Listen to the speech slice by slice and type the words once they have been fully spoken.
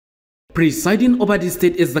Presiding over the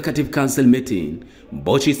State Executive Council meeting,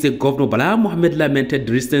 Bauchi State Govt. Bala Mohammed lamented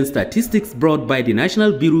recent statistics brought by the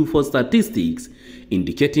National Bureau for Statistics,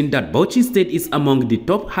 indicating that Bauchi State is among the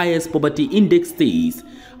top highest poverty index states,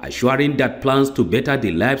 assuring that plans to better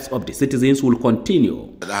the lives of the citizens will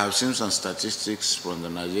continue. I have seen some statistics from the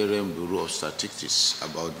Nigerian Bureau of Statistics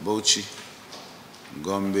about Bauchi,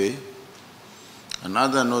 Gombe, and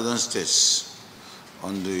other northern states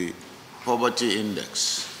on the poverty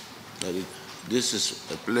index. This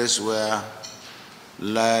is a place where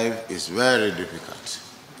life is very difficult.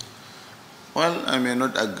 Well, I may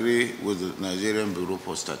not agree with the Nigerian Bureau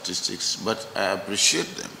for Statistics, but I appreciate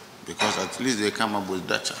them because at least they come up with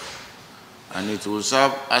data. And it will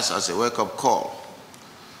serve us as a wake-up call.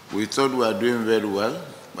 We thought we were doing very well,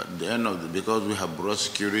 but at the end of the because we have broad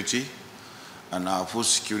security and our food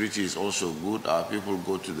security is also good, our people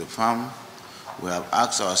go to the farm. We have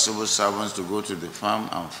asked our civil servants to go to the farm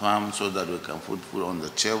and farm so that we can put food on the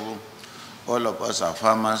table. All of us are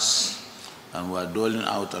farmers, and we are doling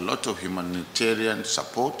out a lot of humanitarian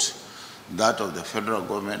support, that of the federal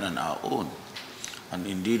government and our own. And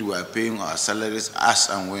indeed, we are paying our salaries as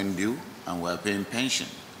and when due, and we are paying pension.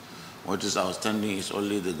 What is outstanding is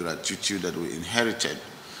only the gratitude that we inherited,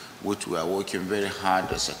 which we are working very hard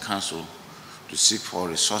as a council to seek for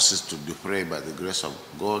resources to defray by the grace of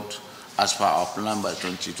God, as per our plan by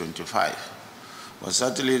 2025. But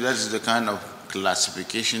certainly that is the kind of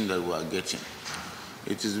classification that we are getting.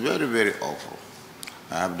 It is very, very awful.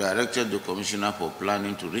 I have directed the Commissioner for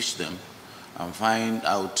Planning to reach them and find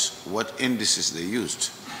out what indices they used.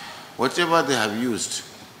 Whatever they have used,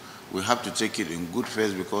 we have to take it in good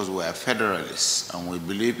faith because we are federalists and we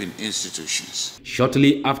believe in institutions.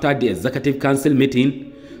 Shortly after the Executive Council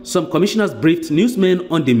meeting, some commissioners briefed newsmen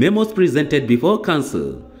on the memos presented before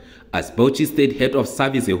Council. As Bauchi State Head of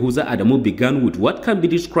Service Yahuza Adamu began with what can be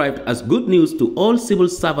described as good news to all civil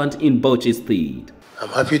servants in Bauchi State. I'm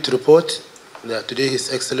happy to report that today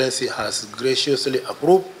His Excellency has graciously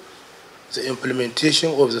approved the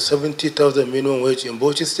implementation of the 70,000 minimum wage in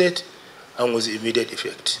Bauchi State and with immediate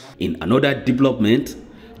effect. In another development,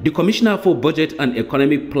 the Commissioner for Budget and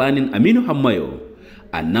Economic Planning, Aminu Hamayo,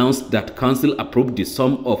 announced that Council approved the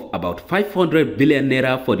sum of about 500 billion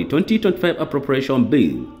naira for the 2025 appropriation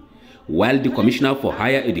bill. While the Commissioner for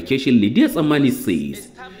Higher Education, Lydias Amani, says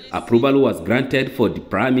approval was granted for the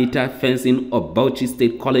perimeter fencing of Bauchi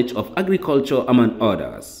State College of Agriculture, among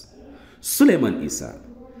others. Suleiman Isa,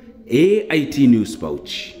 AIT News,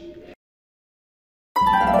 Bauchi.